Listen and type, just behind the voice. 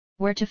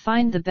Where to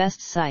find the best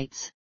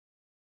sites.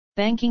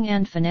 Banking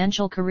and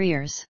financial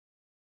careers.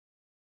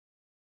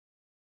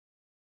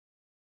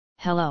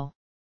 Hello.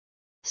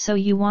 So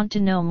you want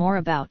to know more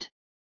about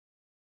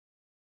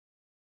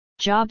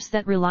jobs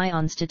that rely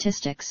on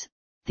statistics?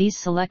 These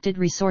selected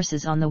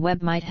resources on the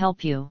web might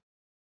help you.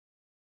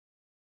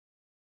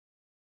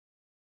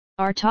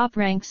 Our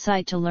top-ranked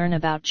site to learn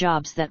about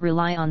jobs that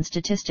rely on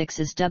statistics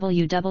is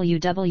www.bls.gov.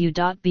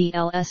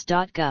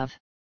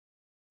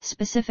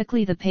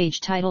 Specifically the page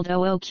titled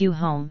OOQ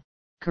Home,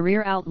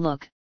 Career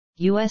Outlook,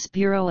 U.S.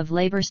 Bureau of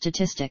Labor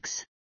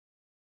Statistics.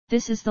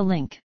 This is the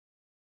link.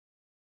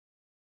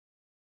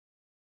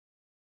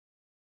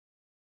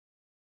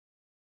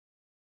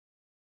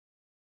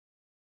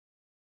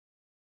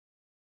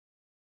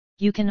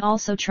 You can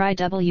also try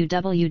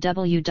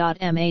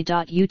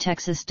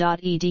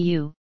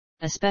www.ma.utexas.edu,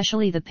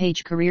 especially the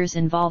page Careers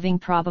Involving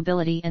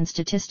Probability and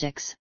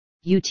Statistics,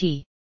 UT.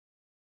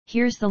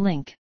 Here's the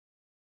link.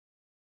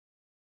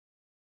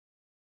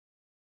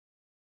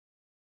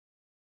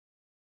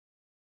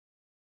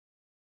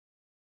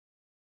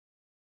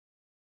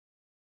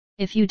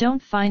 If you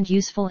don't find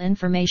useful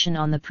information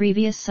on the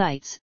previous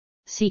sites,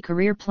 see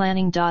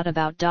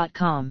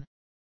careerplanning.about.com.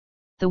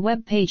 The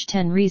web page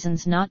 10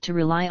 Reasons Not to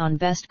Rely on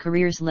Best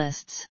Careers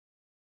lists.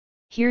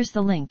 Here's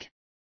the link.